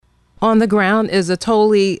On the Ground is a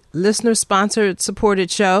totally listener-sponsored, supported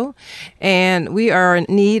show, and we are in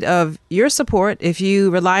need of your support. If you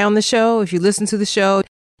rely on the show, if you listen to the show,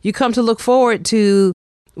 you come to look forward to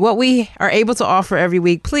what we are able to offer every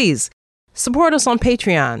week, please support us on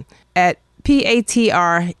Patreon at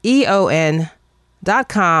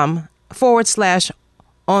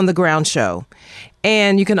patreon.com/On the Ground Show.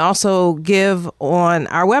 And you can also give on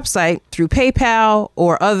our website through PayPal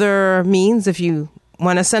or other means if you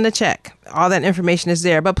want to send a check. All that information is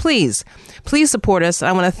there. But please support us.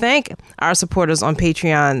 I want to thank our supporters on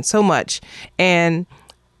Patreon so much. And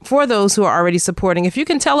for those who are already supporting, if you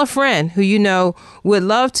can tell a friend who you know would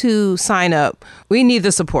love to sign up, we need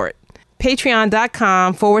the support.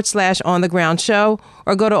 Patreon.com/On the Ground Show,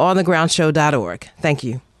 or go to onthegroundshow.org. Thank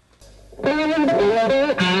you.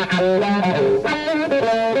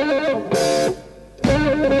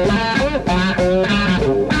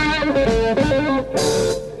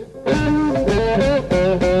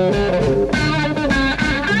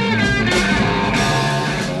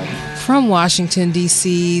 From Washington,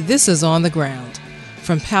 D.C., this is On the Ground.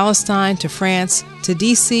 From Palestine to France to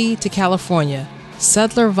D.C. to California,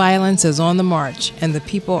 settler violence is on the march and the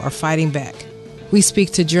people are fighting back. We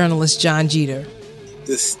speak to journalist John Jeter.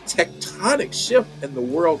 This tectonic shift in the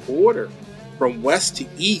world order from west to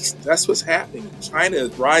east, that's what's happening. China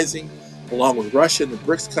is rising along with Russia and the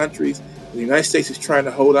BRICS countries. The United States is trying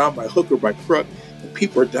to hold on by hook or by crook, and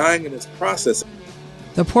people are dying in this process.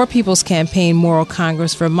 The Poor People's Campaign Moral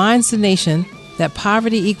Congress reminds the nation that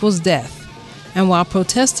poverty equals death. And while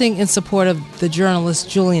protesting in support of the journalist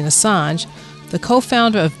Julian Assange, the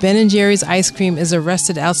co-founder of Ben & Jerry's Ice Cream is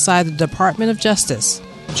arrested outside the Department of Justice.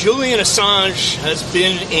 Julian Assange has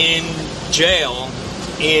been in jail,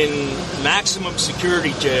 in maximum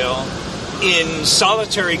security jail, in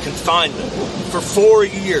solitary confinement for 4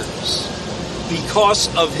 years because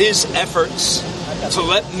of his efforts to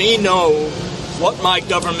let me know what my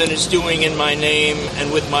government is doing in my name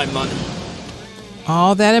and with my money.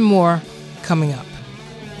 All that and more coming up.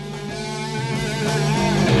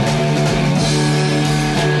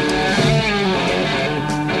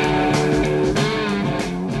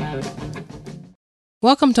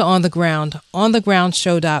 Welcome to On the Ground,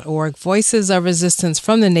 onthegroundshow.org, Voices of Resistance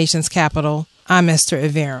from the nation's capital. I'm Esther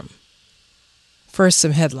Iverum. First,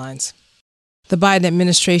 some headlines. The Biden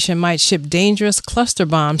administration might ship dangerous cluster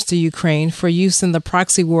bombs to Ukraine for use in the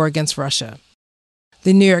proxy war against Russia.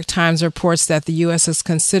 The New York Times reports that the U.S. is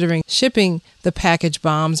considering shipping the package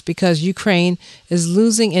bombs because Ukraine is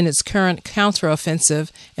losing in its current counteroffensive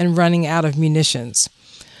and running out of munitions.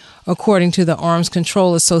 According to the Arms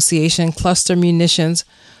Control Association, cluster munitions,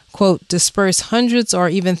 quote, disperse hundreds or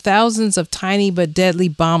even thousands of tiny but deadly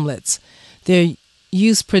bomblets. Their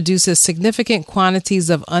use produces significant quantities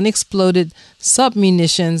of unexploded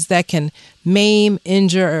submunitions that can maim,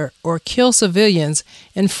 injure, or kill civilians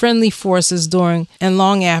and friendly forces during and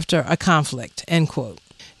long after a conflict, end quote.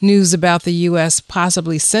 News about the U.S.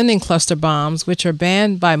 possibly sending cluster bombs, which are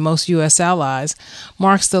banned by most U.S. allies,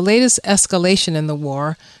 marks the latest escalation in the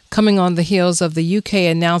war, coming on the heels of the U.K.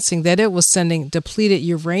 announcing that it was sending depleted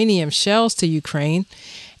uranium shells to Ukraine,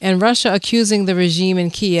 and Russia accusing the regime in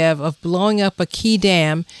Kiev of blowing up a key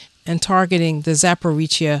dam and targeting the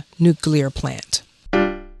Zaporizhzhia nuclear plant.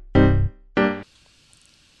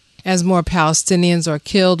 As more Palestinians are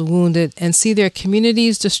killed, wounded, and see their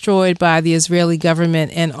communities destroyed by the Israeli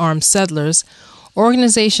government and armed settlers,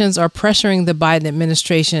 organizations are pressuring the Biden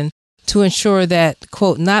administration to ensure that,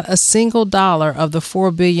 quote, not a single dollar of the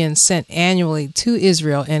 $4 billion sent annually to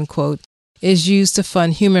Israel, end quote, is used to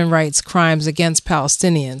fund human rights crimes against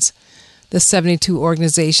Palestinians. The 72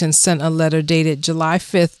 organizations sent a letter dated July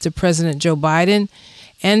 5th to President Joe Biden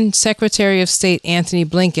and Secretary of State Antony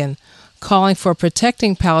Blinken, calling for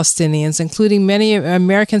protecting Palestinians, including many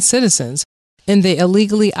American citizens, in the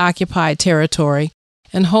illegally occupied territory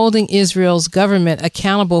and holding Israel's government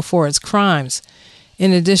accountable for its crimes.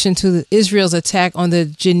 In addition to Israel's attack on the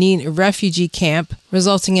Jenin refugee camp,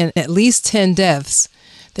 resulting in at least 10 deaths,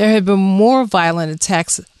 there have been more violent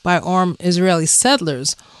attacks by armed Israeli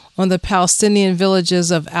settlers on the Palestinian villages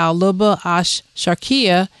of Al-Luba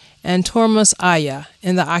Ash-Sharkiya and Tormus Aya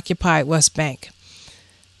in the occupied West Bank.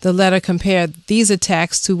 The letter compared these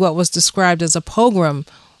attacks to what was described as a pogrom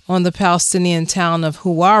on the Palestinian town of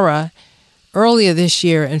Huwara earlier this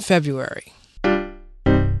year in February.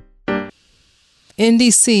 In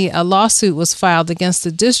D.C., a lawsuit was filed against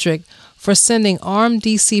the district for sending armed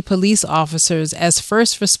D.C. police officers as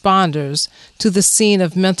first responders to the scene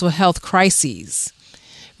of mental health crises.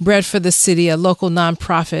 Bread for the City, a local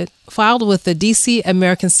nonprofit, filed with the D.C.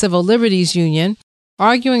 American Civil Liberties Union,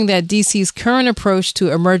 arguing that DC's current approach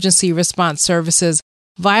to emergency response services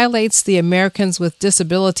violates the Americans with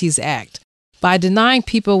Disabilities Act by denying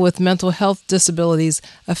people with mental health disabilities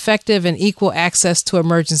effective and equal access to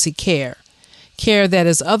emergency care that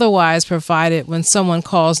is otherwise provided when someone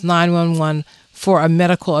calls 911 for a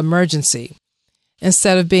medical emergency.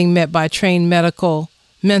 Instead of being met by trained mental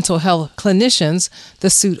health clinicians, the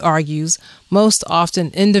suit argues, most often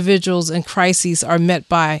individuals in crises are met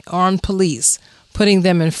by armed police, putting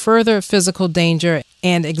them in further physical danger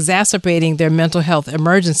and exacerbating their mental health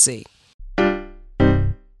emergency.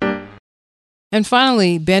 And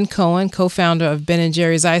finally, Ben Cohen, co-founder of Ben &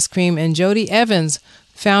 Jerry's Ice Cream, and Jodi Evans,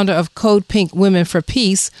 founder of Code Pink Women for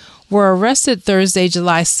Peace, were arrested Thursday,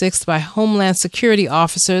 July 6th by Homeland Security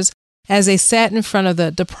officers as they sat in front of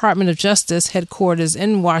the Department of Justice headquarters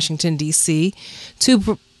in Washington, D.C.,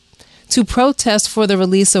 to protest for the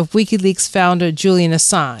release of WikiLeaks founder Julian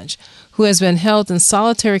Assange, who has been held in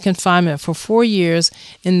solitary confinement for 4 years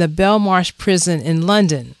in the Belmarsh prison in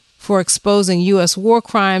London for exposing U.S. war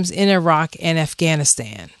crimes in Iraq and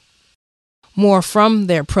Afghanistan. More from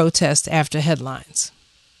their protest after headlines.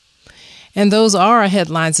 And those are our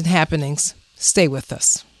headlines and happenings. Stay with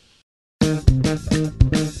us.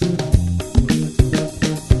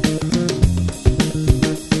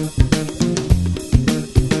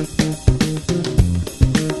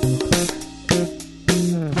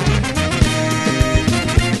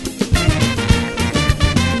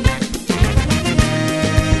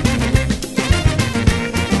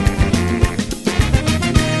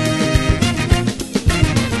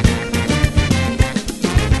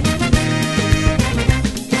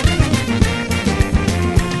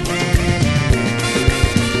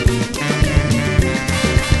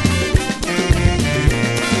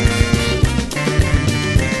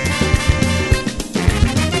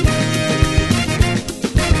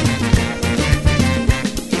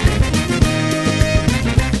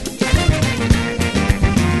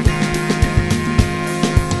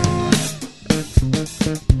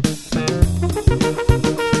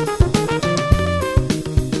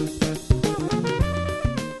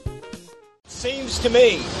 To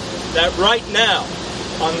me that right now,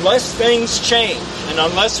 unless things change and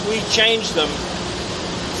unless we change them,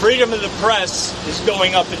 freedom of the press is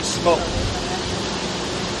going up in smoke.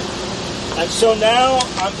 And so now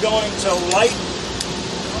I'm going to light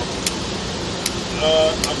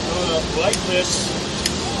this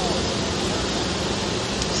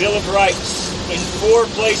Bill of Rights in 4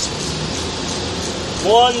 places.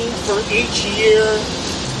 One for each year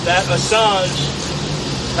that Assange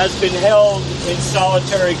has been held in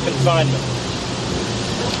solitary confinement.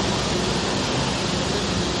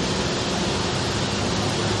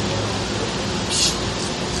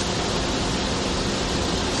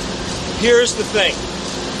 Here's the thing.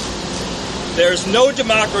 There's no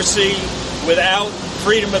democracy without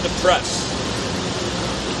freedom of the press.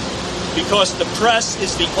 Because the press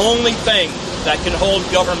is the only thing that can hold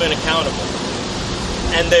government accountable.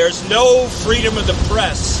 And there's no freedom of the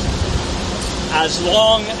press as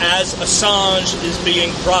long as Assange is being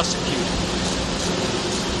prosecuted.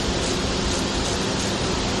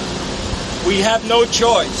 We have no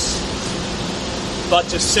choice but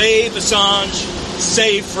to save Assange,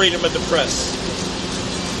 save freedom of the press.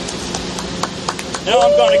 Now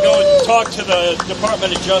I'm going to go and talk to the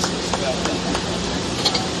Department of Justice about that.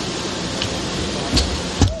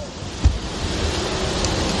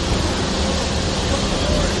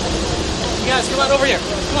 You guys, come on over here.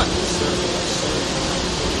 Come on.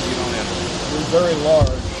 Very large.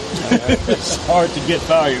 It's hard to get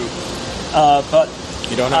by you. But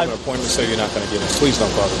you don't have an appointment, so you're not going to get in. Please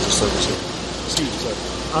don't bother the service here. Excuse me, sir.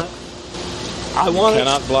 You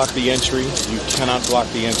cannot block the entry. You cannot block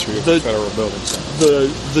the entry of the federal buildings.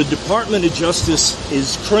 The Department of Justice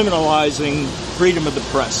is criminalizing freedom of the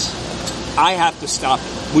press. I have to stop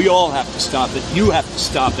it. We all have to stop it. You have to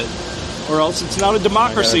stop it, or else it's not a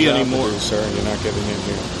democracy anymore. To do, sir, you're not getting in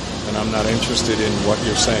here, and I'm not interested in what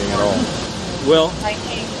you're saying at all. Well,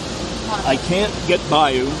 I can't get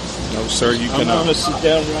by you. No, sir, you cannot. I'm going to sit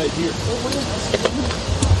down right here.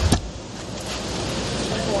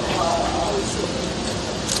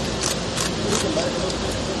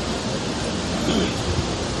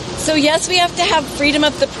 So yes, we have to have freedom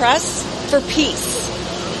of the press for peace.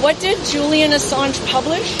 What did Julian Assange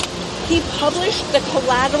publish? He published the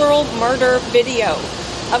collateral murder video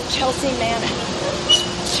of Chelsea Manning.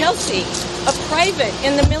 Chelsea, a private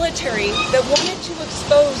in the military that wanted to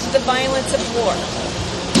expose the violence of war.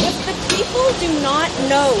 If the people do not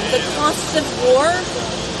know the costs of war,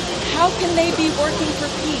 how can they be working for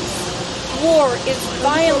peace? War is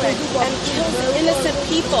violent and kills innocent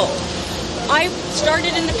people. I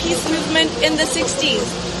started in the peace movement in the 60s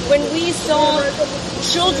when we saw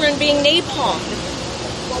children being napalmed.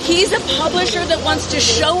 He's a publisher that wants to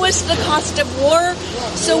show us the cost of war,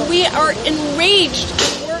 so we are enraged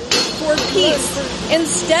to work for peace.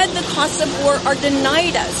 Instead, the costs of war are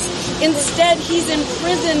denied us. Instead, he's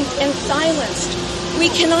imprisoned and silenced. We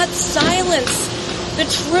cannot silence the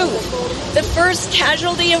truth. The first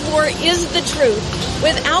casualty of war is the truth.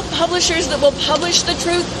 Without publishers that will publish the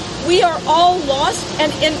truth, we are all lost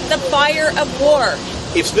and in the fire of war.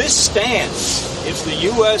 If this stands, if the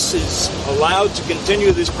U.S. is allowed to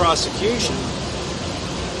continue this prosecution,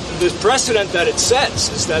 the precedent that it sets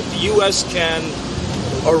is that the U.S. can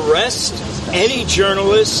arrest any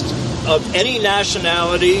journalist of any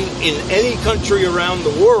nationality in any country around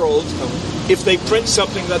the world if they print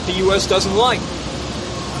something that the U.S. doesn't like.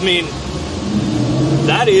 I mean,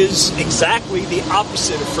 that is exactly the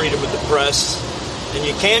opposite of freedom of the press, and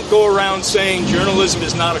you can't go around saying journalism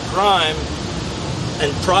is not a crime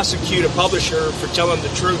and prosecute a publisher for telling the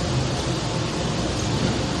truth.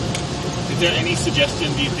 Is there any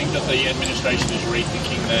suggestion, do you think, that the administration is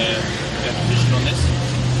rethinking their position on this?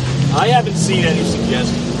 I haven't seen any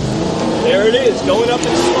suggestion. There it is, going up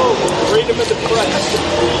in smoke. Freedom of the press.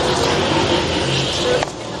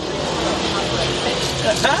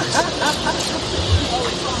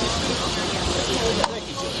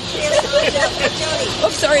 Oh,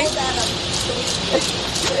 sorry.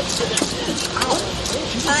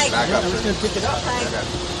 Back up, sir.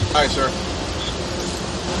 Hi, sir.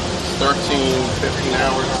 13, 15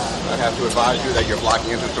 hours. I have to advise you that you're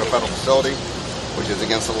blocking entrance to a federal facility, which is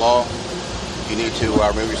against the law. You need to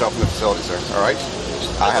remove yourself from the facility, sir. All right?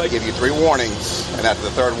 I have to give you 3 warnings, and after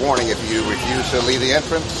the 3rd warning, if you refuse to leave the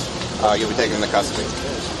entrance, you'll be taken into custody.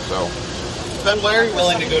 So, Ben, why are you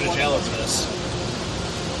willing to go to jail for this?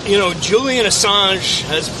 You know, Julian Assange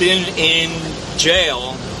has been in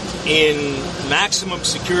jail, in maximum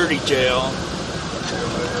security jail,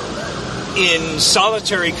 in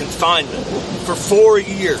solitary confinement for 4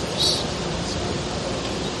 years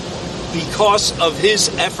because of his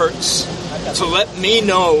efforts to let me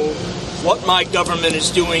know what my government is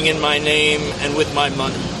doing in my name and with my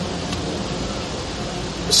money.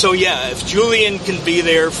 So yeah, if Julian can be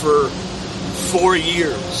there for 4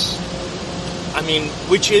 years, I mean,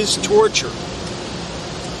 which is torture,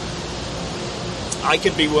 I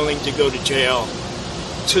can be willing to go to jail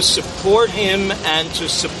to support him and to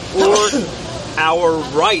support our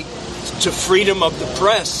right to freedom of the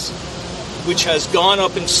press, which has gone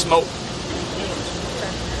up in smoke.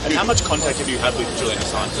 And how much contact have you had with Julian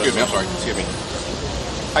Assange? excuse me, I'm sorry. Excuse me.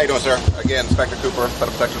 How you doing, sir? Again, Inspector Cooper,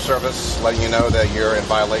 Federal Protective Service, letting you know that you're in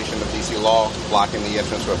violation of D.C. law, blocking the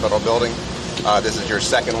entrance to a federal building. This is your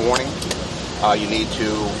 2nd warning. You need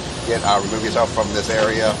to remove yourself from this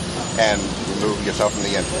area and remove yourself from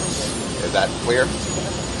the entrance. Is that clear?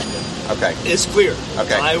 Okay. It's clear.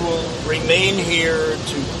 Okay. I will remain here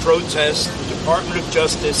to protest the Department of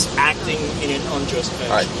Justice acting in an unjust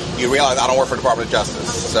fashion. All right. You realize I don't work for the Department of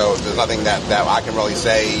Justice, so there's nothing that I can really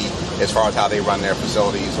say as far as how they run their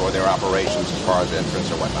facilities or their operations as far as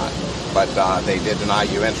entrance or whatnot. But they did deny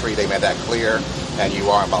you entry. They made that clear, and you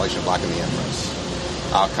are in violation of blocking the entrance.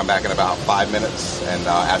 I'll come back in about 5 minutes, and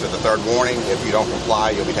after the 3rd warning, if you don't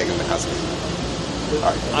comply, you'll be taken into custody. All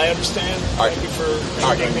right. I understand. All right. Thank you for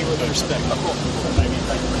treating me with respect.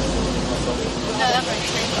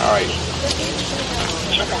 All right.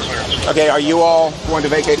 Okay, are you all going to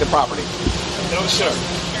vacate the property? No, sir.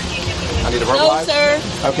 I need to verbalize? No, sir.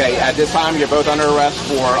 Okay, at this time, you're both under arrest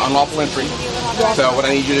for unlawful entry. So what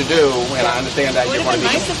I need you to do, and I understand that you're going to be...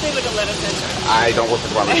 Nice if they would have let us enter. I don't work for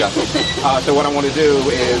the Department of Justice. So what I want to do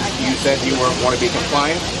is, you said you want to be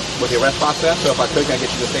compliant with the arrest process, so if I could, can I get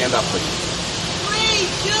you to stand up, please? Free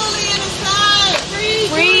Julian Assange!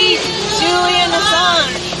 Free Julian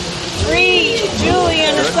Assange! Free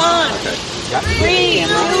Julian Assange! Okay. Got it. Free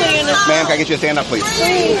Julian Assange! Ma'am, can I get you to stand up, please?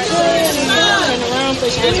 Free Julian Assange!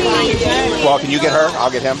 Well, can you get her? I'll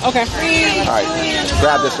get him. Okay. All right.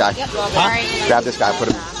 Grab this guy. Grab this guy. Put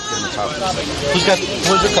him in the cuffs.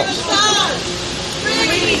 Where's your cuffs?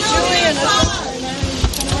 Free Julian Assange!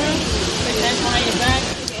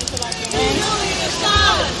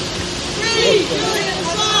 Free Julian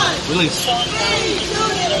Assange! Release. Free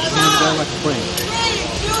Julian Assange! Like a friend. Free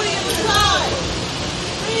Julian Assange!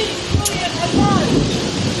 Free Julian Assange!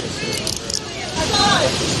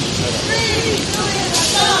 Free Julian Assange! Free Julian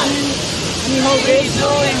Assange! Free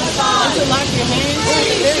Julian Assange! Lock your hands.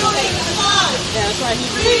 Free Julian Assange! That's right.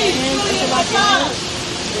 Free Julian Assange!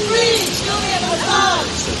 Free Julian Assange!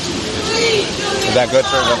 Free Julian Is that good,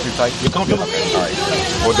 sir? Is that too tight? You're comfortable? Okay, all right.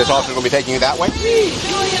 Well, this officer will be taking you that way? Free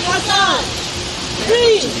Julian Assange!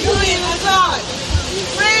 Free Julian Assange!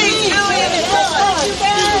 Free Julian Assange!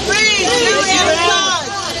 Free Julian Assange!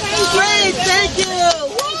 Free, thank you!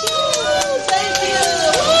 Woo! Thank you!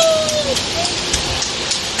 Woo!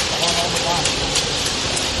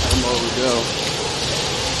 Come on, we go.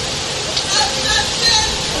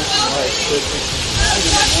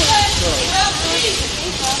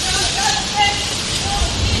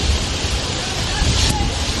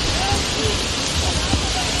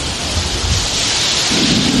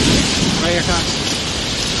 Right here, Cox.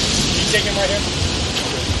 You take him right here?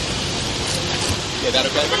 Yeah, that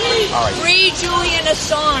okay? All right. Free Julian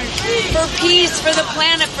Assange for peace, for the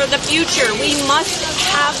planet, for the future. We must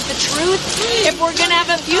have the truth if we're going to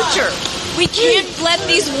have a future. We can't let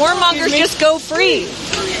these warmongers just go free.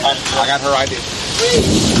 I got her idea.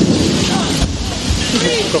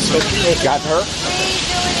 Got her? Free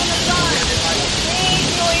Julian Assange. Free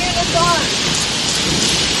Julian Assange.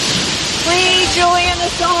 Free Julian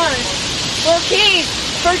Assange. For peace,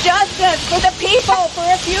 for justice, for the people, for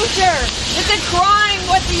a future. It's a crime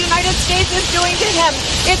what the United States is doing to him.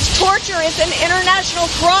 It's torture. It's an international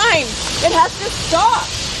crime. It has to stop.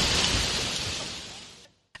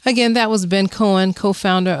 Again, that was Ben Cohen,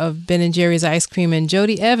 co-founder of Ben & Jerry's Ice Cream, and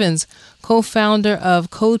Jodi Evans, co-founder of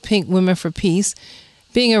Code Pink Women for Peace,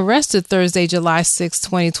 being arrested Thursday, July 6,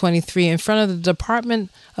 2023, in front of the Department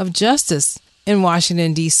of Justice in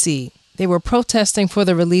Washington, D.C. They were protesting for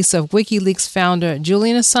the release of WikiLeaks founder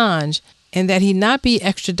Julian Assange and that he not be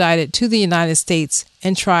extradited to the United States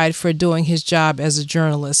and tried for doing his job as a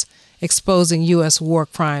journalist, exposing U.S. war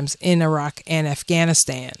crimes in Iraq and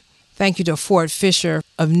Afghanistan. Thank you to Ford Fisher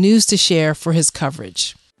of News to Share for his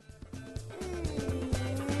coverage.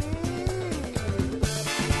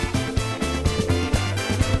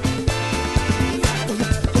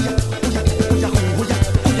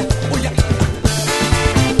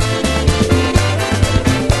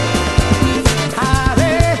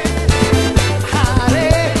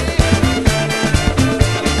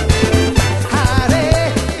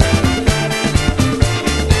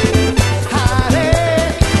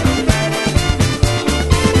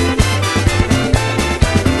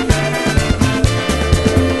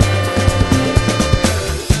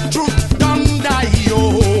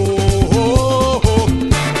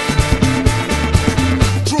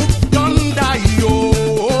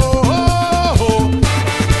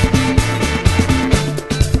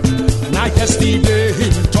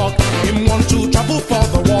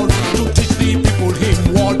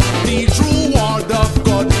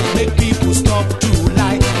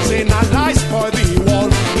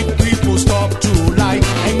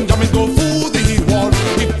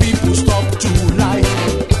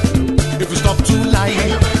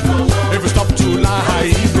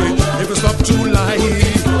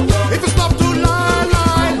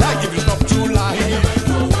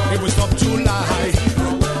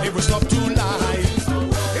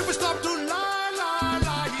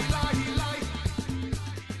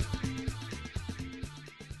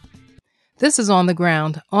 This is On the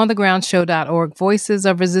Ground, onthegroundshow.org, Voices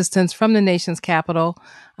of Resistance from the nation's capital.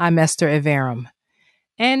 I'm Esther Iverum.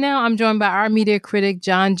 And now I'm joined by our media critic,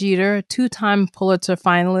 John Jeter, two-time Pulitzer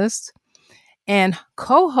finalist and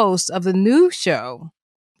co-host of the new show,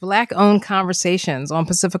 Black-Owned Conversations on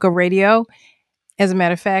Pacifica Radio. As a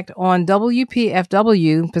matter of fact, on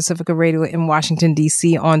WPFW, Pacifica Radio in Washington,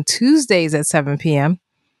 D.C. on Tuesdays at 7 p.m.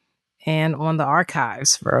 and on the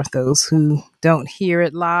archives for those who don't hear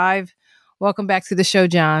it live. Welcome back to the show,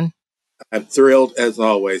 John. I'm thrilled, as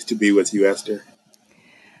always, to be with you, Esther.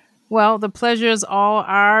 Well, the pleasure is all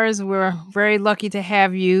ours. We're very lucky to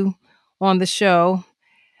have you on the show.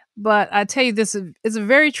 But I tell you, this is a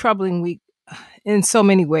very troubling week in so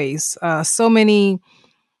many ways. So many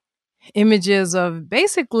images of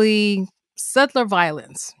basically settler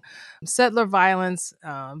violence. Violence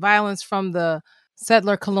from the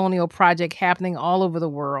settler colonial project happening all over the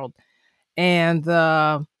world. And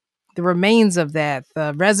the remains of that,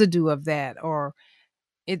 the residue of that, or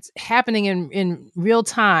it's happening in real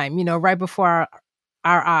time, right before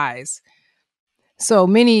our eyes. So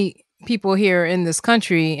many people here in this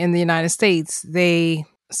country, in the United States, they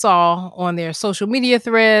saw on their social media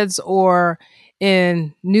threads or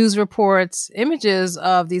in news reports images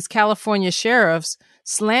of these California sheriffs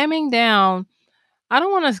slamming down. I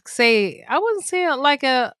wouldn't say it like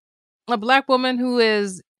a Black woman who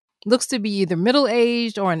looks to be either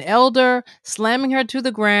middle-aged or an elder, slamming her to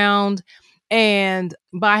the ground and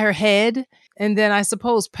by her head, and then I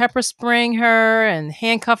suppose pepper spraying her and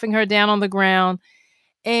handcuffing her down on the ground.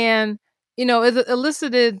 And, it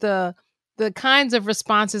elicited the kinds of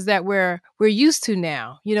responses that we're used to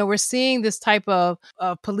now. We're seeing this type of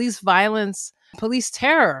police violence police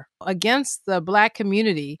terror against the Black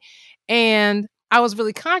community. And I was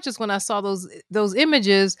really conscious when I saw those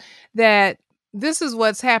images that this is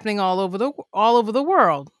what's happening all over the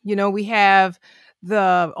world. We have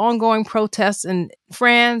the ongoing protests in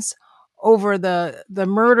France over the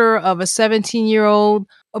murder of a 17-year-old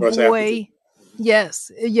boy.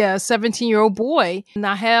 Yes, yeah, 17-year-old boy,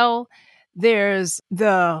 Nahel. There's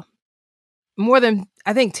the more than,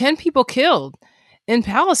 I think, 10 people killed in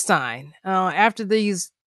Palestine after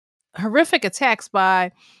these horrific attacks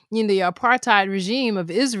by the apartheid regime of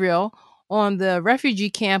Israel on the refugee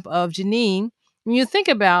camp of Jenin. When you think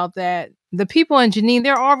about that, the people in Jenin,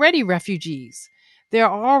 they're already refugees. They're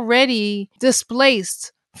already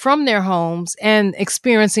displaced from their homes and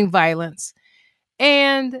experiencing violence.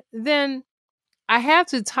 And then I have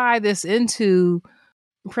to tie this into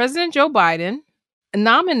President Joe Biden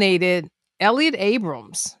nominated Elliot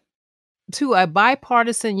Abrams to a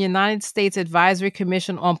bipartisan United States Advisory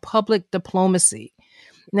Commission on Public Diplomacy.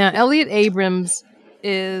 Now, Elliot Abrams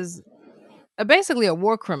is basically a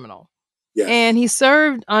war criminal. Yes. And he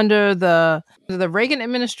served under the Reagan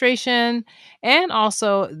administration and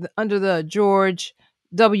also under the George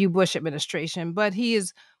W. Bush administration. But he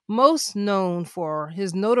is most known for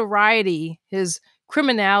his notoriety. His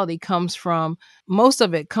criminality most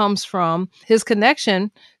of it comes from his connection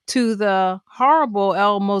to the horrible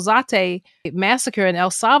El Mozate massacre in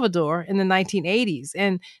El Salvador in the 1980s.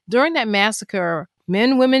 And during that massacre,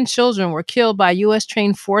 men, women, children were killed by U.S.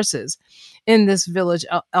 trained forces in this village,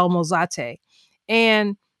 El Mozate.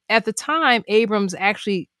 And at the time, Abrams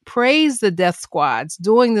actually praised the death squads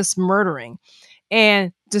doing this murdering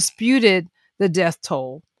and disputed the death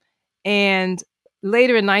toll. And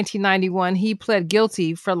later in 1991, he pled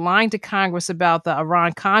guilty for lying to Congress about the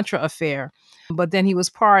Iran-Contra affair. But then he was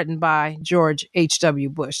pardoned by George H.W.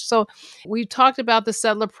 Bush. So we talked about the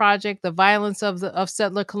settler project, the violence of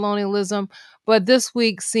settler colonialism, but this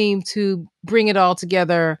week seemed to bring it all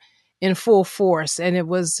together in full force, and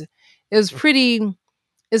it's pretty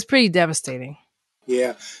devastating.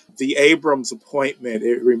 Yeah, the Abrams appointment,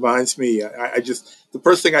 it reminds me, the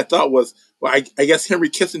first thing I thought was, well, I guess Henry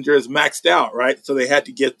Kissinger is maxed out, right? So they had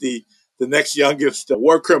to get the next youngest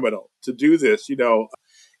war criminal to do this.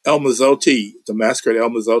 El Mozote, the massacre at El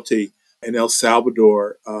Mozote in El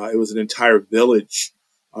Salvador, it was an entire village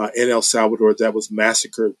in El Salvador that was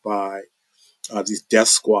massacred by these death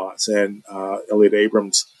squads. And Elliot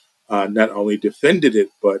Abrams not only defended it,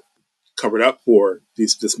 but covered up for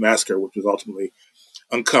this massacre, which was ultimately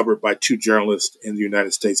uncovered by two journalists in the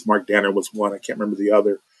United States. Mark Danner was one. I can't remember the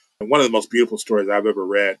other. And one of the most beautiful stories I've ever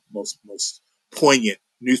read, most poignant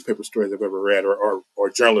newspaper stories I've ever read, or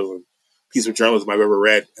piece of journalism I've ever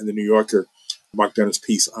read in the New Yorker, Mark Danner's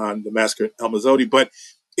piece on the massacre at El Mozote. But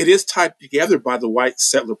it is tied together by the White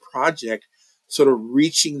Settler Project sort of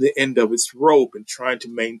reaching the end of its rope and trying to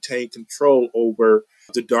maintain control over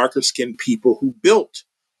the darker skinned people who built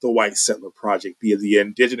the White Settler Project, be it the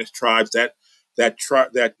indigenous tribes. That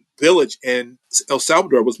village in El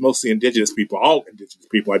Salvador was mostly indigenous people, all indigenous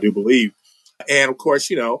people, I do believe. And of course,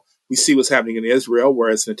 we see what's happening in Israel, where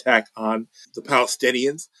it's an attack on the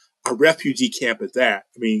Palestinians, a refugee camp at that.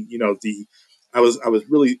 I mean, I was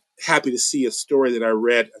really happy to see a story that I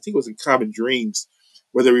read, I think it was in Common Dreams,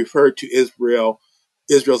 where they referred to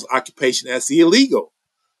Israel's occupation as the illegal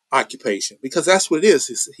occupation, because that's what it is.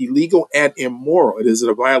 It's illegal and immoral. It is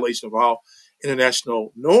a violation of all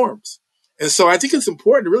international norms. And so I think it's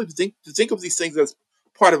important to really think of these things as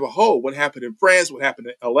part of a whole. What happened in France, what happened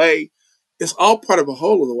in LA, it's all part of a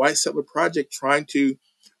whole of the White Settler Project trying to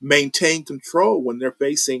maintain control when they're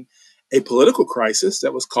facing a political crisis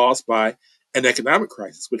that was caused by an economic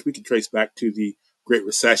crisis, which we can trace back to the Great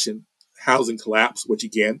Recession, housing collapse, which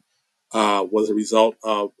again was a result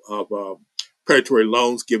of predatory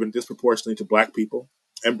loans given disproportionately to Black people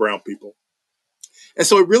and brown people. And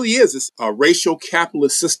so it really is this racial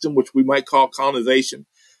capitalist system, which we might call colonization,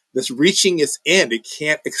 that's reaching its end. It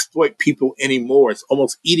can't exploit people anymore. It's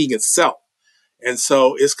almost eating itself. And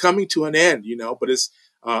so it's coming to an end, but it's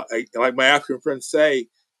like my African friends say,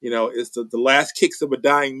 it's the last kicks of a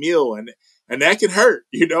dying meal. And that can hurt,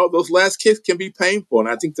 those last kicks can be painful. And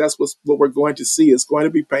I think that's what we're going to see. It's going to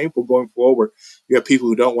be painful going forward. You have people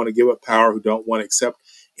who don't want to give up power, who don't want to accept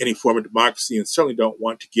any form of democracy, and certainly don't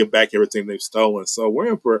want to give back everything they've stolen. So we're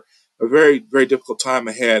in for a very, very difficult time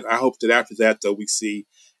ahead. I hope that after that, though, we see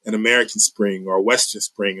an American spring or a Western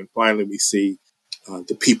spring, and finally we see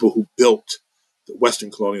the people who built the Western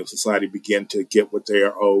colonial society begin to get what they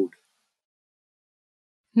are owed.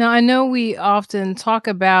 Now, I know we often talk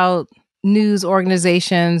about news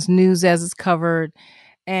organizations, news as it's covered,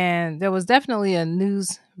 And there was definitely a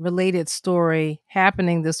news-related story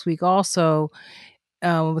happening this week also,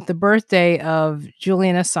 with the birthday of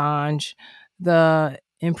Julian Assange, the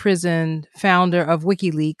imprisoned founder of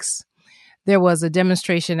WikiLeaks. There was a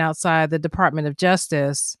demonstration outside the Department of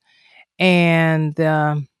Justice, and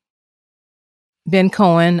Ben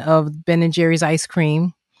Cohen of Ben and Jerry's Ice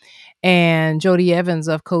Cream and Jodi Evans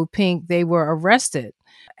of Code Pink, they were arrested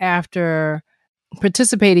after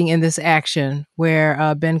participating in this action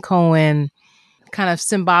where Ben Cohen kind of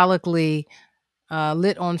symbolically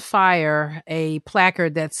lit on fire a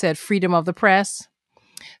placard that said freedom of the press.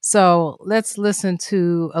 So let's listen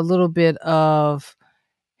to a little bit of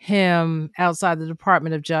him outside the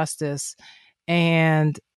Department of Justice.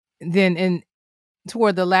 And then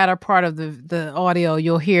toward the latter part of the audio,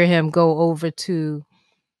 you'll hear him go over to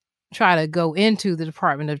try to go into the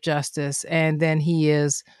Department of Justice. And then he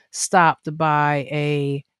is stopped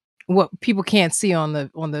by what people can't see on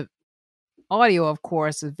the audio, of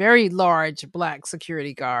course, a very large black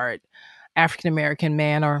security guard, African-American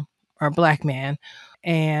man or black man.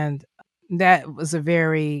 And that was a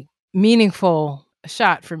very meaningful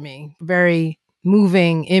shot for me, very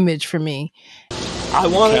moving image for me. You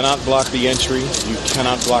cannot block the entry. You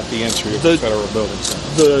cannot block the entry of the federal buildings.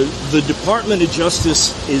 The Department of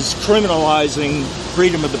Justice is criminalizing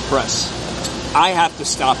freedom of the press. I have to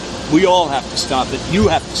stop it. We all have to stop it. You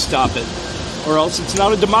have to stop it. Or else it's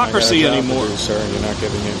not a democracy anymore. Do, sir, and you're not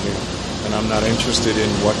getting in here. And I'm not interested in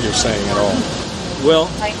what you're saying at all. Well,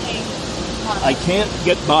 I can't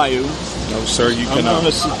get by you. No, sir, you cannot. I'm going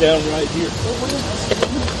to sit down right here.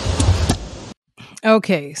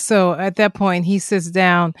 Okay, so at that point, he sits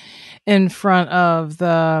down in front of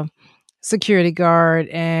the security guard,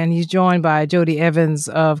 and he's joined by Jodi Evans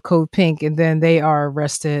of Code Pink, and then they are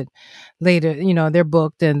arrested later. They're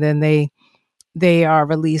booked, and then they are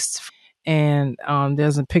released. And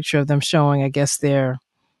there's a picture of them showing, I guess, their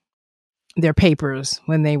papers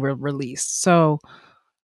when they were released. So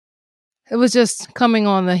it was just coming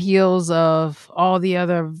on the heels of all the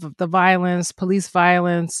violence, police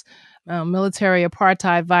violence, military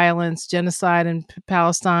apartheid violence, genocide in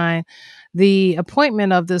Palestine, the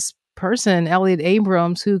appointment of this person, Elliot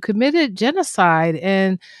Abrams, who committed genocide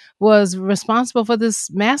and was responsible for this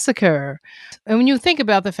massacre. And when you think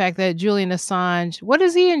about the fact that Julian Assange, what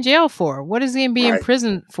is he in jail for? What is he being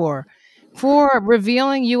imprisoned for? For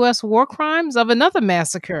revealing U.S. war crimes of another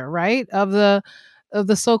massacre, right? Of the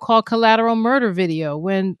so-called collateral murder video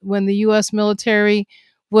when the U.S. military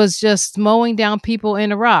was just mowing down people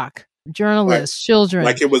in Iraq, journalists, children.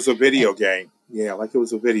 Like it was a video game. Yeah, like it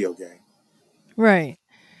was a video game. Right.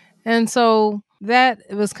 And so that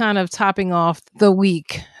was kind of topping off the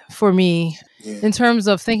week for me in terms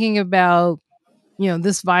of thinking about,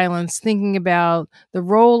 this violence, thinking about the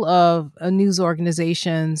role of news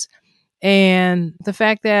organizations and the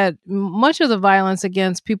fact that much of the violence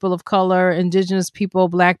against people of color, indigenous people,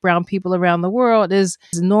 black, brown people around the world is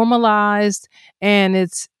normalized and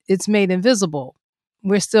it's made invisible.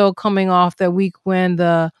 We're still coming off that week when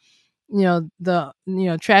the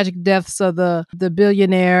tragic deaths of the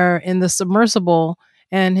billionaire in the submersible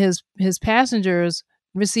and his passengers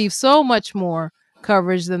received so much more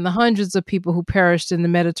coverage than the hundreds of people who perished in the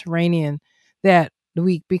Mediterranean that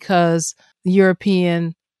week because the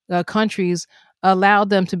European countries allowed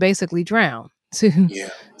them to basically drown, to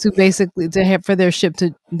have for their ship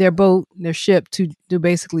to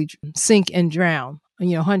basically sink and drown,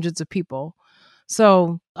 hundreds of people.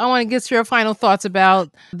 So I want to get your final thoughts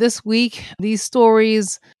about this week, these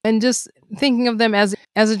stories, and just thinking of them as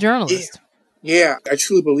a journalist. Yeah, I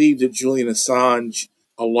truly believe that Julian Assange,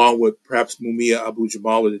 along with perhaps Mumia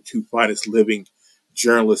Abu-Jamal, are the two finest living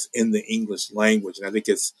journalists in the English language. And I think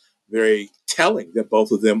it's very telling that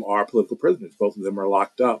both of them are political prisoners. Both of them are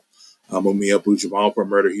locked up. Mumia Abu-Jamal for a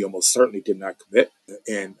murder he almost certainly did not commit.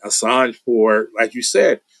 And Assange for, like you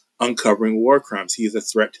said, uncovering war crimes. He is a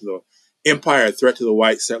threat to the empire, a threat to the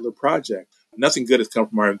white settler project. Nothing good has come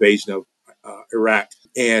from our invasion of Iraq.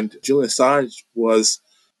 And Julian Assange was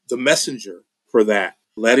the messenger for that,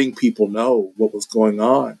 letting people know what was going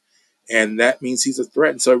on. And that means he's a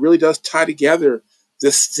threat. And so it really does tie together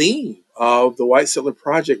this theme of the white settler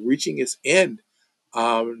project reaching its end.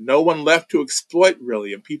 No one left to exploit,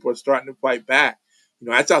 really, and people are starting to fight back.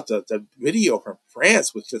 I thought the video from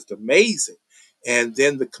France was just amazing. And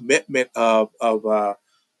then the commitment of the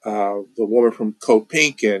woman from Code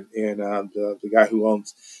Pink and the guy who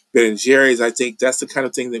owns Ben and Jerry's, I think that's the kind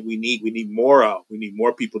of thing that we need. We need more of. We need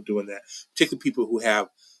more people doing that, particularly people who have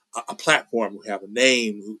a platform, who have a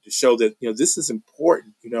name, to show that this is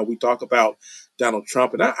important. We talk about Donald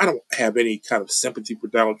Trump, and I don't have any kind of sympathy for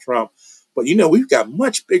Donald Trump, But, we've got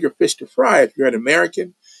much bigger fish to fry if you're an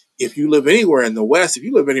American. If you live anywhere in the West, if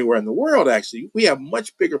you live anywhere in the world, actually, we have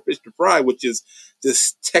much bigger fish to fry, which is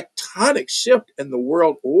this tectonic shift in the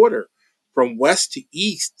world order from West to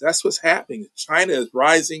East. That's what's happening. China is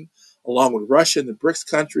rising along with Russia and the BRICS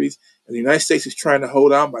countries, and the United States is trying to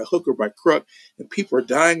hold on by hook or by crook, and people are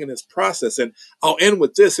dying in this process. And I'll end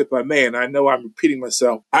with this, if I may, and I know I'm repeating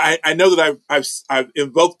myself. I know that I've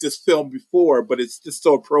invoked this film before, but it's just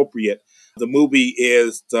so appropriate. The movie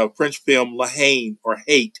is the French film La Haine, or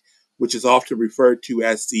Hate, which is often referred to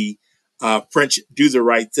as the French Do the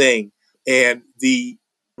Right Thing. And the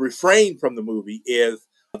refrain from the movie is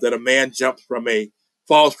that a man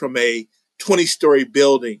falls from a 20-story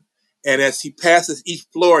building. And as he passes each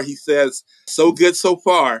floor, he says, "So good so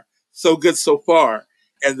far, so good so far."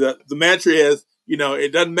 And the mantra is,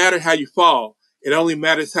 it doesn't matter how you fall. It only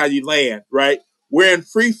matters how you land, right? We're in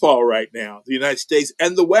free fall right now. The United States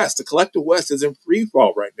and the West, the collective West, is in free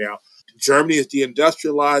fall right now. Germany is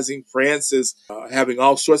deindustrializing. France is having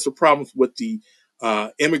all sorts of problems with the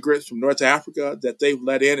immigrants from North Africa that they've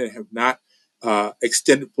let in and have not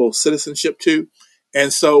extended full citizenship to.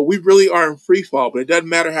 And so we really are in free fall, but it doesn't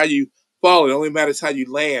matter how you fall. It only matters how you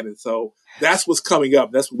land. And so that's what's coming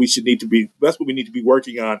up. That's what we need to be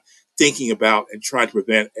working on, thinking about, and trying to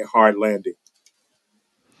prevent a hard landing.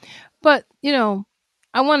 But,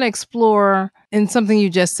 I want to explore in something you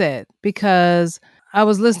just said, because I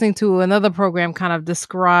was listening to another program kind of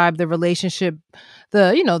describe the relationship,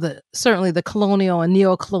 certainly the colonial and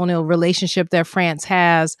neo-colonial relationship that France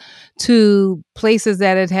has to places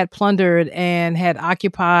that it had plundered and had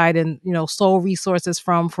occupied and, stole resources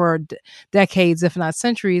from for decades, if not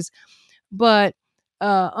centuries. But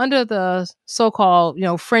under the so-called,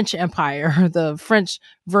 French Empire, the French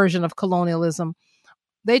version of colonialism,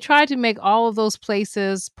 they tried to make all of those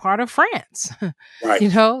places part of France, right.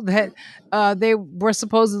 That they were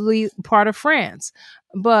supposedly part of France.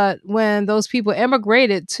 But when those people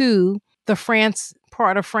emigrated to the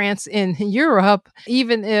part of France in Europe,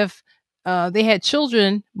 even if they had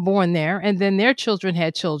children born there and then their children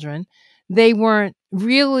had children, they weren't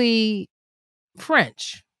really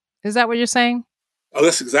French. Is that what you're saying? Oh,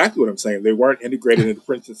 that's exactly what I'm saying. They weren't integrated into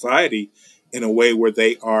French society in a way where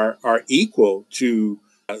they are equal to,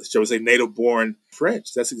 shall we say, native-born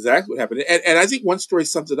French. That's exactly what happened. And I think one story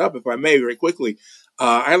sums it up, if I may, very quickly.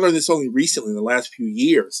 I learned this only recently in the last few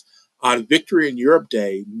years. On Victory in Europe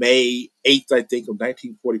Day, May 8th, I think, of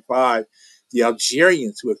 1945, the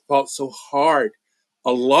Algerians, who had fought so hard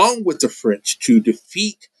along with the French to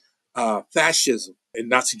defeat fascism in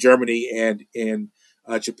Nazi Germany and in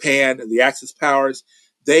Japan and the Axis powers,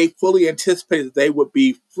 they fully anticipated that they would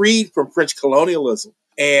be freed from French colonialism.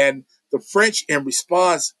 And the French, in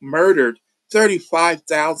response, murdered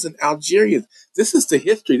 35,000 Algerians. This is the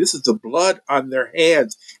history. This is the blood on their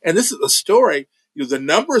hands. And this is a story, the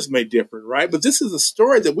numbers may differ, right? But this is a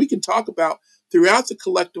story that we can talk about throughout the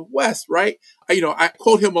collective West, right? I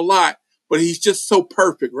quote him a lot, but he's just so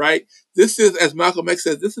perfect, right? This is, as Malcolm X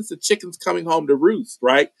says, this is the chickens coming home to roost,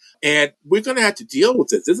 right? And we're going to have to deal with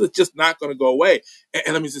this. This is just not going to go away.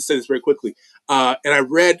 And let me just say this very quickly. And I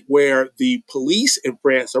read where the police in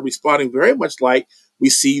France are responding very much like we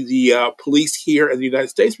see the police here in the United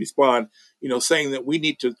States respond, saying that we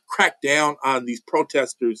need to crack down on these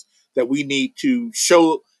protesters, that we need to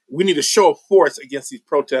show a force against these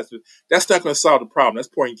protesters. That's not going to solve the problem. That's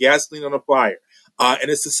pouring gasoline on a fire. And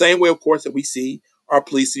it's the same way, of course, that we see our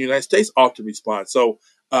police in the United States often respond. So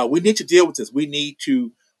we need to deal with this. We need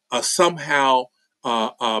to somehow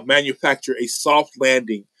manufacture a soft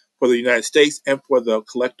landing for the United States and for the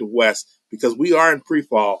collective West, because we are in free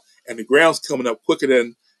fall and the ground's coming up quicker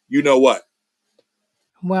than you know what.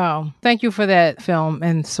 Wow. Thank you for that film.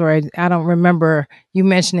 And sorry, I don't remember you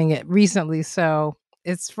mentioning it recently, so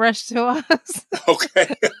it's fresh to us.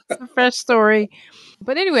 Okay. It's a fresh story.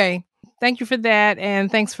 But anyway, thank you for that.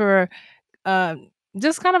 And thanks for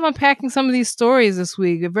just kind of unpacking some of these stories this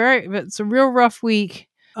week. It's a real rough week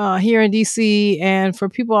here in DC and for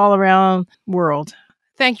people all around the world.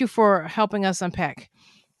 Thank you for helping us unpack.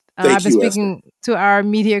 I've been speaking to our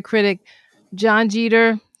media critic, John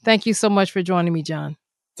Jeter. Thank you so much for joining me, John.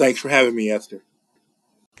 Thanks for having me, Esther.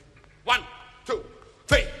 1, 2,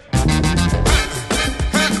 3.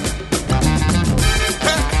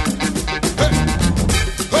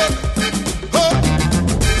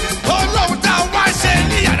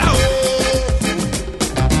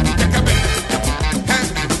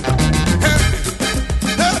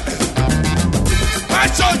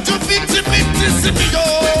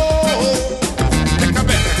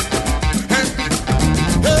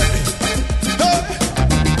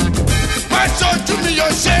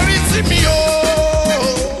 See me,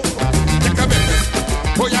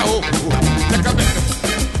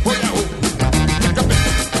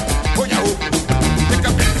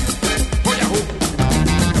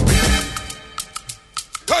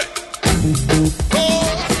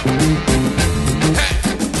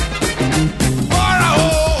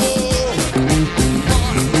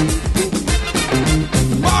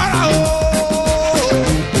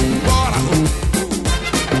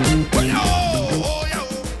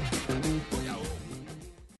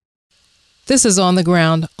 This is On the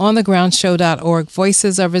groundshow.org,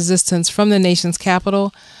 Voices of Resistance from the Nation's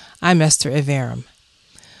Capital. I'm Esther Iverum.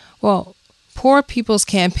 Well, Poor People's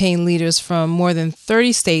Campaign leaders from more than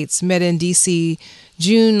 30 states met in D.C.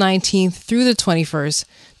 June 19th through the 21st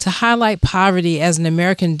to highlight poverty as an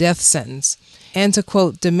American death sentence and to,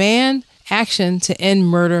 quote, demand action to end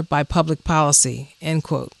murder by public policy, end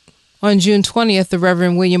quote. On June 20th, the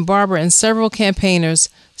Reverend William Barber and several campaigners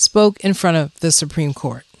spoke in front of the Supreme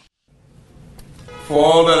Court. For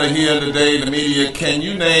all that are here today, the media, can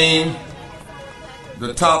you name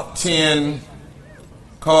the top 10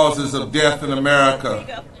 causes of death in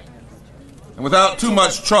America? And without too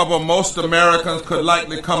much trouble, most Americans could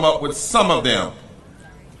likely come up with some of them.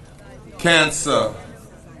 Cancer,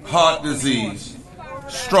 heart disease,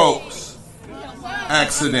 strokes,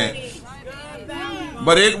 accidents.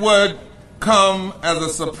 But it would come as a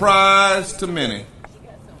surprise to many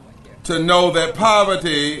to know that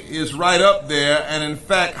poverty is right up there and in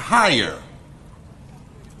fact higher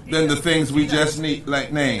than the things we just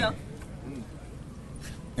named.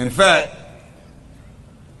 In fact,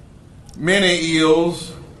 many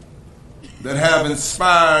ills that have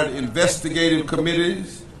inspired investigative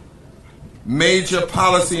committees, major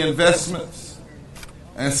policy investments,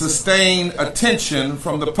 and sustained attention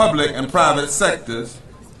from the public and private sectors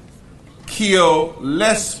kill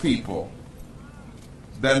less people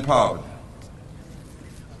than poverty.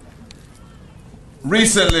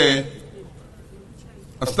 Recently,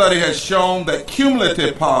 a study has shown that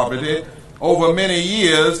cumulative poverty over many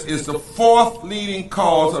years is the fourth leading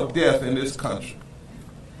cause of death in this country.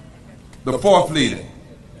 The fourth leading.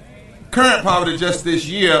 Current poverty just this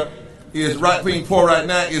year is being poor right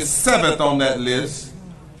now is seventh on that list.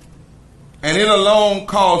 And it alone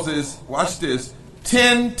causes, watch this,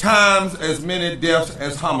 10 times as many deaths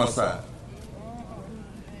as homicide.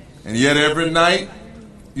 And yet every night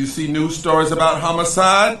you see news stories about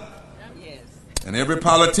homicide, and every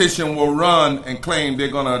politician will run and claim they're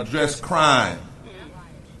going to address crime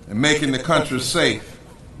and making the country safe.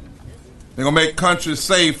 They're going to make country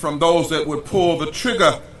safe from those that would pull the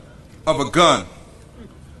trigger of a gun.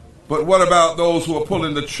 But what about those who are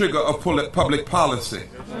pulling the trigger of public policy?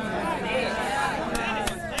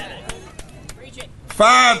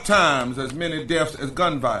 5 times as many deaths as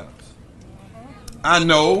gun violence. I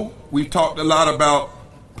know we've talked a lot about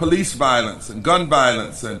police violence and gun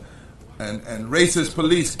violence and racist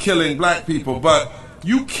police killing black people, but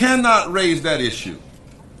you cannot raise that issue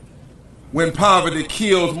when poverty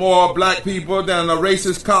kills more black people than the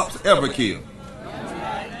racist cops ever killed.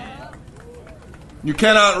 You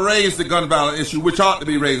cannot raise the gun violence issue, which ought to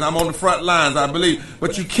be raised. I'm on the front lines, I believe.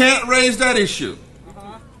 But you can't raise that issue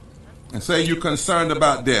and say you're concerned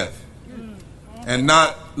about death and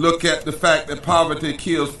not look at the fact that poverty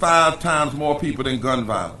kills 5 times more people than gun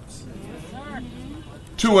violence.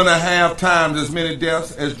 2.5 times as many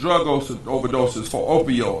deaths as drug overdoses for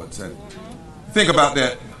opioids. And think about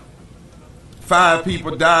that. 5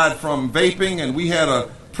 people died from vaping, and we had a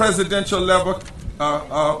presidential level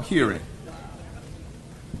hearing.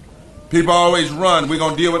 People always run, we're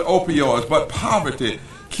going to deal with opioids, but poverty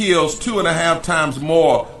kills 2.5 times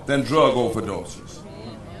more than drug overdoses.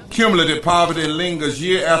 Cumulative poverty lingers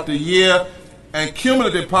year after year, and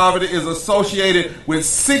cumulative poverty is associated with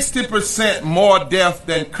 60% more death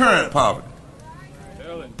than current poverty,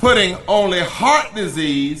 putting only heart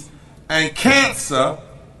disease and cancer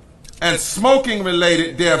and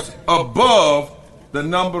smoking-related deaths above the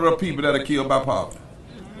number of people that are killed by poverty.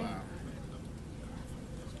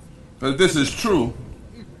 But if this is true,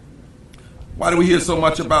 why do we hear so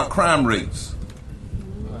much about crime rates,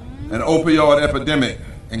 an opioid epidemic,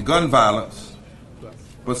 and gun violence,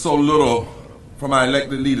 but so little from our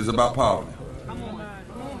elected leaders about poverty?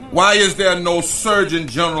 Why is there no Surgeon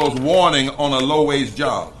General's warning on a low-wage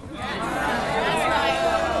job?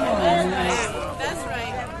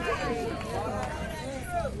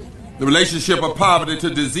 The relationship of poverty to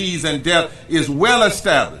disease and death is well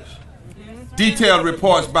established. Detailed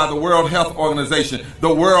reports by the World Health Organization,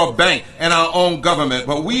 the World Bank, and our own government.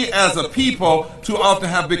 But we as a people too often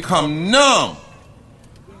have become numb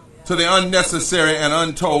to the unnecessary and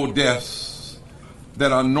untold deaths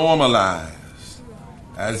that are normalized,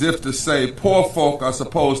 as if to say poor folk are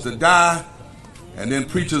supposed to die, and then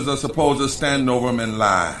preachers are supposed to stand over them and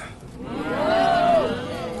lie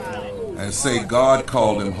and say God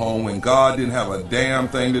called him home when God didn't have a damn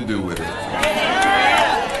thing to do with it.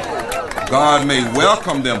 God may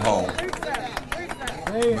welcome them home,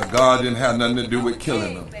 but God didn't have nothing to do with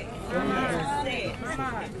killing them.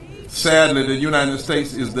 Sadly, the United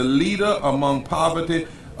States is the leader among poverty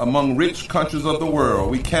among rich countries of the world.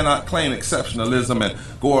 We cannot claim exceptionalism and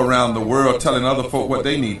go around the world telling other folk what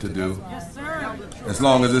they need to do. As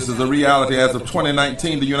long as this is a reality, as of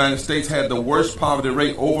 2019, the United States had the worst poverty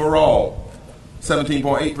rate overall,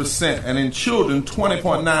 17.8%, and in children,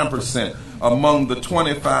 20.9% among the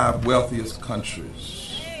 25 wealthiest countries.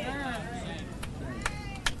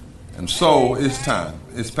 And so it's time.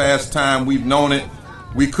 It's past time. We've known it.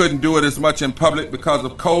 We couldn't do it as much in public because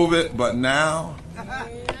of COVID, but now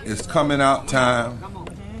it's coming out time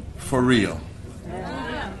for real.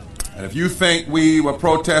 And if you think we were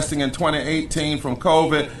protesting in 2018 from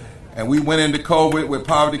COVID, and we went into COVID with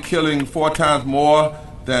poverty killing 4 times more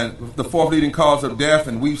than the 4th leading cause of death,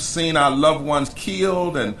 and we've seen our loved ones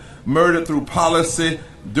killed and murdered through policy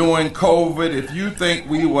during COVID, if you think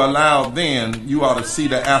we were allowed then, you ought to see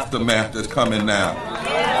the aftermath that's coming now.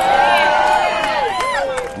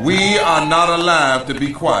 We are not allowed to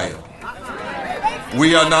be quiet.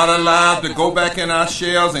 We are not allowed to go back in our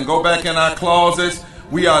shells and go back in our closets.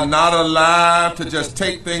 We are not allowed to just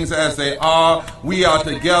take things as they are. We are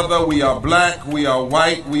together. We are black. We are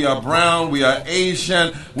white. We are brown. We are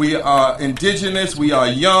Asian. We are indigenous. We are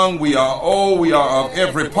young. We are old. We are of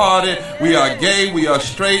every party. We are gay. We are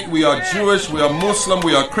straight. We are Jewish. We are Muslim.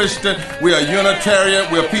 We are Christian. We are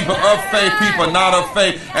Unitarian. We are people of faith, people not of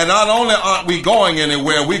faith. And not only aren't we going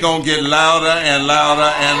anywhere, we're going to get louder and louder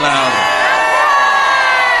and louder.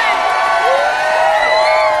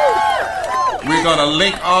 We're going to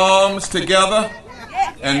link arms together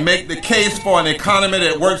and make the case for an economy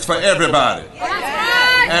that works for everybody.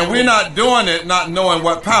 And we're not doing it not knowing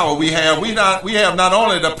what power we have. We have not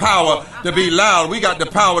only the power to be loud, we got the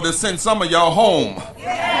power to send some of y'all home.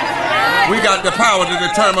 We got the power to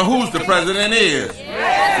determine who's the president is.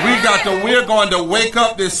 We're going to wake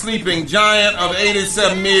up this sleeping giant of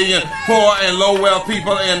 87 million poor and low-wealth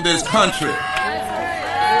people in this country.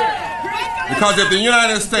 Because if the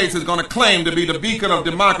United States is going to claim to be the beacon of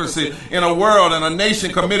democracy in a world and a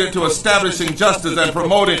nation committed to establishing justice and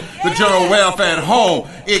promoting the general welfare at home,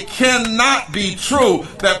 it cannot be true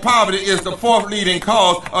that poverty is the 4th leading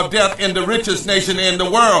cause of death in the richest nation in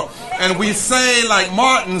the world. And we say, like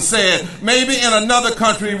Martin said, maybe in another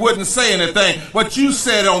country we wouldn't say anything, but you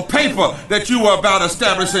said on paper that you were about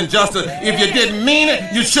establishing justice. If you didn't mean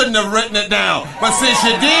it, you shouldn't have written it down. But since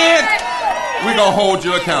you did, we're going to hold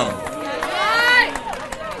you accountable.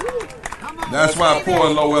 That's why poor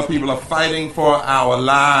and low-wealth people are fighting for our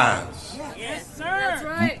lives. Yes, sir. That's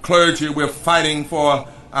right. Clergy, we're fighting for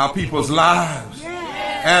our people's lives.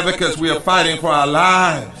 Advocates, we are fighting for our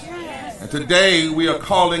lives. And today we are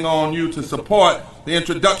calling on you to support the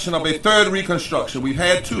introduction of a 3rd Reconstruction. We've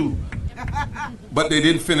had 2, but they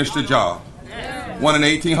didn't finish the job. One in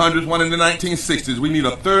the 1800s, one in the 1960s. We need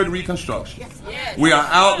a 3rd Reconstruction. We are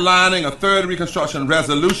outlining a 3rd Reconstruction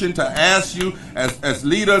resolution to ask you as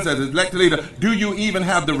leaders, as elected leaders, do you even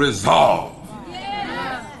have the resolve,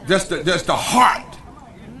 just the heart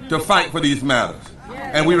to fight for these matters?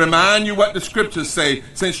 And we remind you what the scriptures say,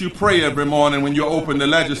 since you pray every morning when you open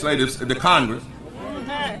the Congress.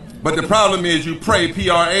 But the problem is you pray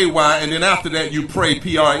P-R-A-Y, and then after that you pray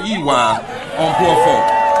P-R-E-Y on poor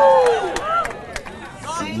folk.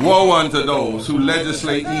 Woe unto those who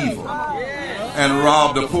legislate evil and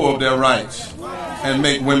rob the poor of their rights and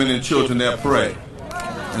make women and children their prey.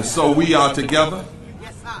 And so we are together.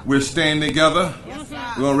 We're staying together.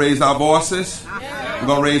 We're going to raise our voices. We're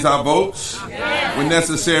going to raise our votes. When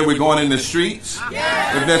necessary, we're going in the streets.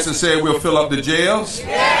 If necessary, we'll fill up the jails.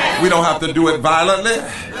 We don't have to do it violently,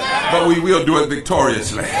 but we will do it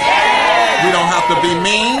victoriously. We don't have to be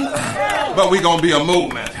mean, but we're going to be a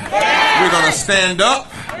movement. We're going to stand up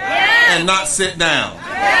and not sit down.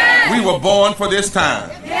 We were born for this time.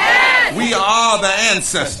 We are the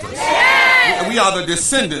ancestors. We are the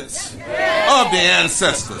descendants of the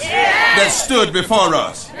ancestors that stood before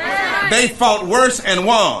us. They fought worse and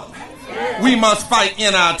won. We must fight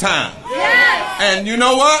in our time. And you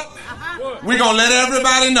know what? We're going to let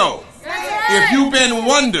everybody know. If you've been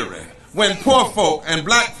wondering when poor folk and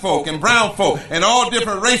black folk and brown folk and all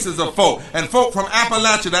different races of folk and folk from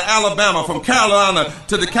Appalachia to Alabama, from Carolina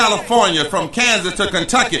to California, from Kansas to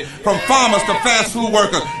Kentucky, from farmers to fast food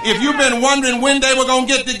workers, if you've been wondering when they were going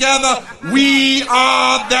to get together, we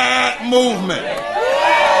are that movement.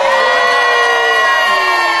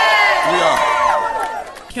 We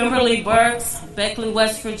are. Kimberly Burks, Beckley,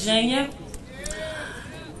 West Virginia.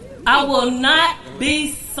 I will not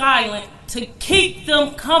be silent to keep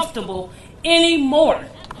them comfortable anymore.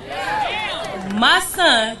 My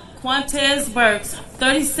son, Quantez Burks,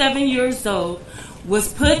 37 years old,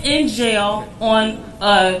 was put in jail on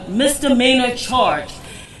a misdemeanor charge.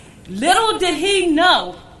 Little did he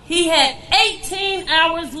know he had 18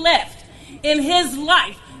 hours left in his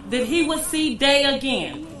life that he would see day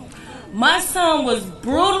again. My son was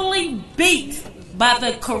brutally beat by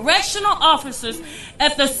the correctional officers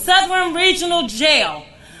at the Southern Regional Jail.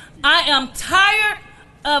 I am tired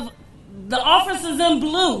of the officers in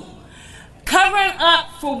blue covering up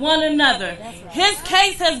for one another. His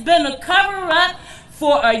case has been a cover-up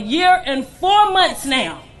for a year and 4 months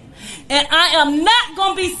now. And I am not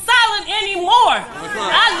going to be silent anymore.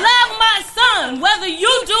 I love my son, whether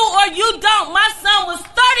you do or you don't. My son was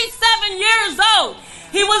 37 years old.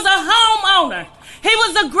 He was a homeowner. He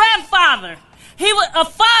was a grandfather. He was a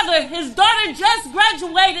father. His daughter just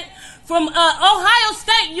graduated from Ohio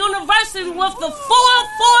State University with the full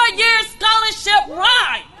 4-year scholarship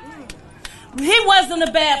ride. He wasn't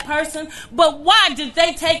a bad person, but why did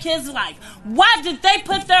they take his life? Why did they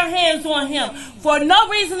put their hands on him? For no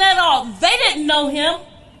reason at all. They didn't know him.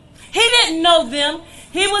 He didn't know them.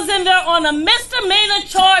 He was in there on a misdemeanor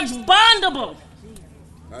charge, bondable.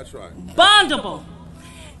 That's right. Bondable.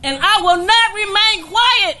 And I will not remain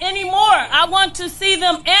quiet anymore. I want to see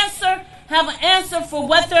them have an answer for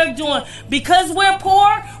what they're doing. Because we're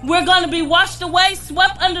poor, we're going to be washed away,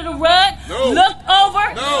 swept under the rug, looked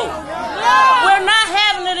over. No. We're not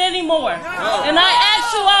having it anymore. No. And I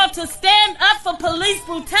ask you all to stand up for police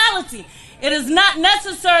brutality. It is not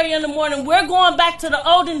necessary in the morning. We're going back to the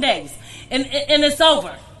olden days. And it's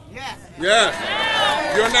over. Yes.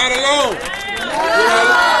 You're not alone.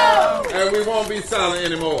 And we won't be silent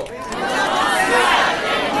anymore.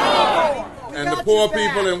 And the poor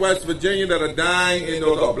people in West Virginia that are dying,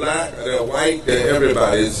 those are black, they're white, they're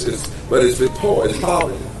everybody. But it's the poor, it's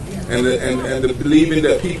poverty. And the believing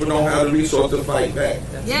that people don't have the resources to fight back.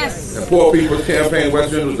 Yes. And Poor People's Campaign in West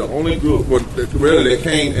Virginia was the only group that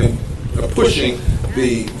came and pushing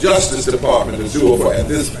the Justice Department to do it for. And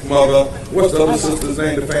this mother, what's the other sister's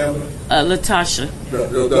name, the family? Latasha.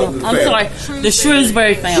 The I'm sorry, the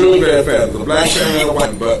Shrewsbury family. Shrewsbury family, the black family and the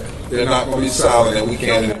white, but they're not going to be silent and we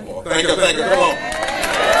can't anymore. Thank you, come on.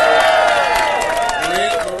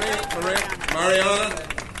 Mariana?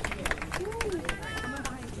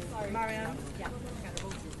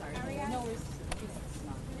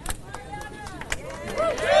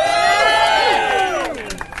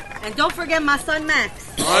 And don't forget my son Max.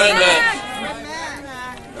 All right, Max.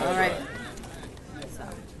 All right.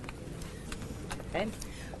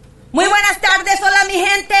 Muy buenas tardes, hola mi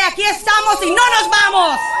gente, aquí estamos y no nos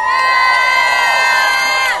vamos.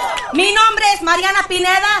 Mi nombre es Mariana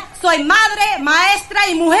Pineda, soy madre, maestra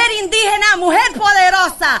y mujer indígena, mujer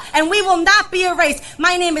poderosa, and we will not be erased.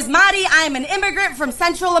 My name is Mari, I am an immigrant from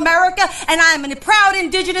Central America, and I am a proud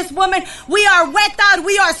indigenous woman. We are wetad,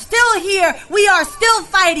 we are still here, we are still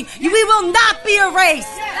fighting. We will not be erased.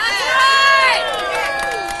 That's right!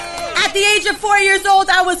 At the age of 4 years old,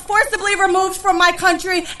 I was forcibly removed from my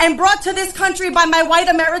country and brought to this country by my white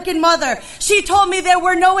American mother. She told me there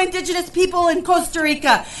were no indigenous people in Costa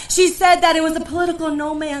Rica. She said that it was a political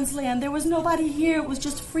no man's land. There was nobody here. It was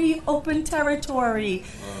just free, open territory.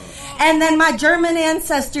 And then my German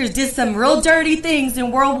ancestors did some real dirty things in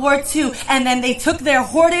World War II, and then they took their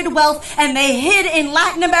hoarded wealth and they hid in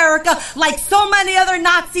Latin America like so many other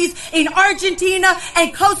Nazis in Argentina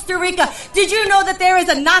and Costa Rica. Did you know that there is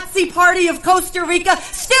a Nazi Party of Costa Rica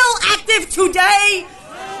still active today?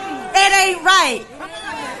 It ain't right.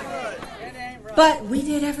 But we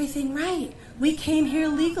did everything right. We came here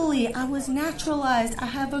legally. I was naturalized. I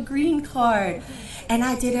have a green card. And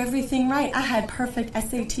I did everything right. I had perfect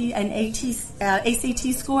SAT and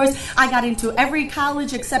ACT scores. I got into every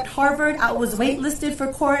college except Harvard. I was waitlisted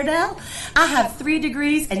for Cornell. I have 3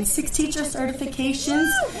 degrees and 6 teacher certifications.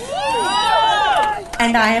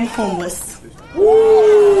 And I am homeless.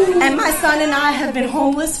 And my son and I have been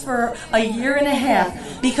homeless for a year and a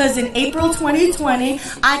half because in April 2020,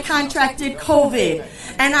 I contracted COVID.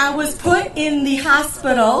 And I was put in the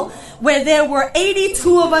hospital where there were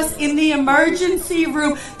 82 of us in the emergency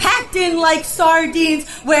room, packed in like sardines,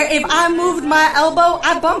 where if I moved my elbow,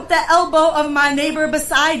 I bumped the elbow of my neighbor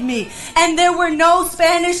beside me. And there were no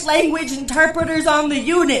Spanish language interpreters on the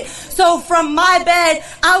unit. So from my bed,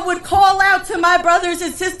 I would call out to my brothers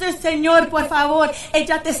and sisters, Señor, por favor,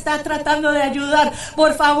 ella te está tratando de ayudar.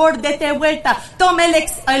 Por favor, dete vuelta. Tome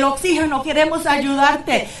el oxígeno, queremos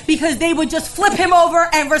ayudarte. Because they would just flip him over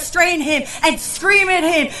and restrain him and scream at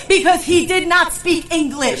him because he did not speak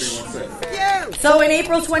English. So in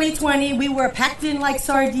April 2020, we were packed in like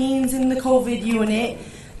sardines in the COVID unit.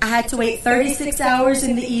 I had to wait 36 hours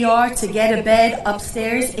in the ER to get a bed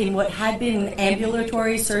upstairs in what had been an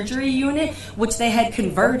ambulatory surgery unit, which they had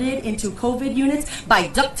converted into COVID units by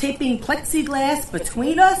duct taping plexiglass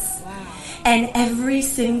between us. And every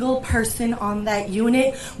single person on that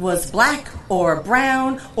unit was black or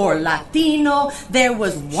brown or Latino. There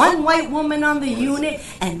was one white woman on the unit,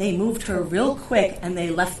 and they moved her real quick, and they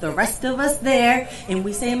left the rest of us there. And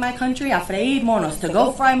we say in my country, a freír monos, to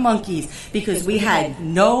go fry monkeys, because we had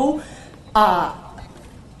no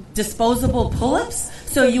disposable pull-ups,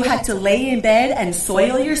 so you had to lay in bed and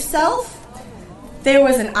soil yourself. There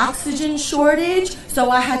was an oxygen shortage, so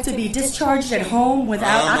I had to be discharged at home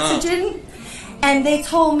without oxygen. And they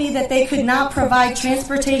told me that they could not provide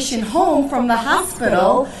transportation home from the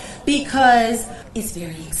hospital because it's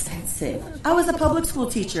very expensive. I was a public school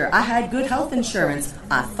teacher. I had good health insurance,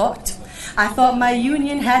 I thought. I thought my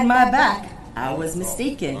union had my back. I was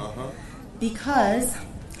mistaken. Because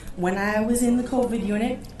when I was in the COVID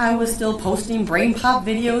unit, I was still posting brain pop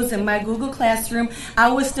videos in my Google Classroom. I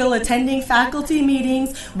was still attending faculty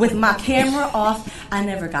meetings with my camera off. I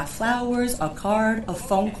never got flowers, a card, a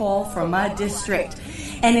phone call from my district.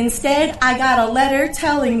 And instead, I got a letter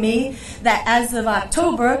telling me that as of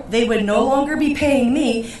October, they would no longer be paying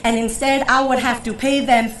me, and instead I would have to pay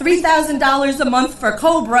them $3,000 a month for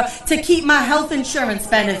COBRA to keep my health insurance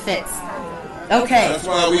benefits. Okay. That's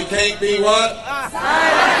why we can't be what?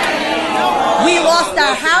 We lost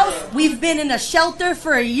our house. We've been in a shelter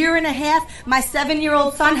for a year and a half. My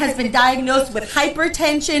 7-year-old son has been diagnosed with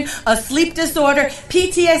hypertension, a sleep disorder,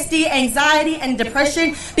 PTSD, anxiety, and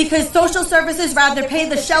depression because social services rather pay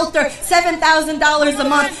the shelter $7,000 a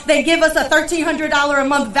month than give us a $1,300 a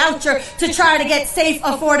month voucher to try to get safe,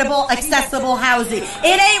 affordable, accessible housing. It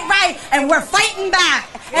ain't right, and we're fighting back.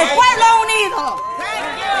 El pueblo unido.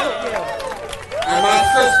 Thank you. And my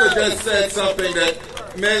sister just said something that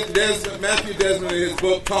Matthew Desmond in his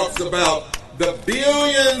book talks about the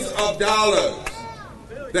billions of dollars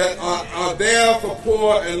that are there for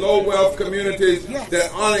poor and low wealth communities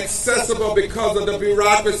that aren't accessible because of the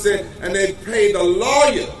bureaucracy, and they pay the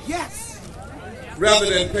lawyers rather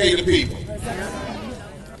than pay the people.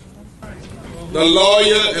 The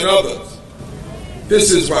lawyer and others. This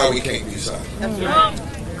is why we can't be silent.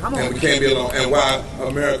 And we can't be alone, and why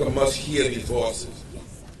America must hear these voices.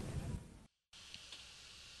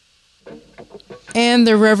 And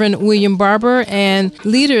the Reverend William Barber and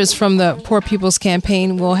leaders from the Poor People's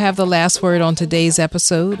Campaign will have the last word on today's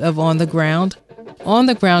episode of On the Ground.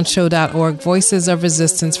 OnTheGroundShow.org, Voices of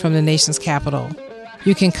Resistance from the nation's capital.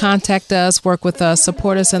 You can contact us, work with us,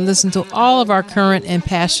 support us, and listen to all of our current and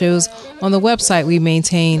past shows on the website we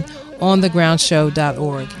maintain,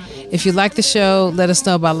 OnTheGroundShow.org. If you like the show, let us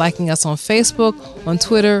know by liking us on Facebook, on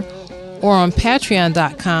Twitter, or on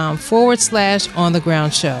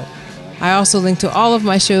patreon.com/OnTheGroundShow. I also link to all of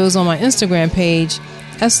my shows on my Instagram page,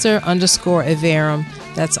 Esther_Averum.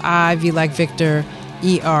 That's I-V like Victor,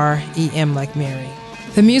 E-R-E-M like Mary.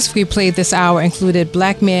 The music we played this hour included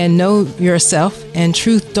Black Man Know Yourself and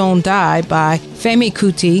Truth Don't Die by Femi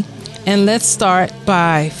Kuti, and Let's Start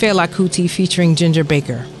by Fela Kuti featuring Ginger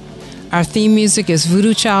Baker. Our theme music is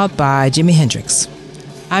Voodoo Child by Jimi Hendrix.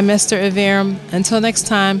 I'm Esther Averum. Until next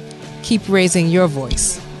time, keep raising your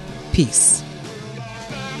voice. Peace.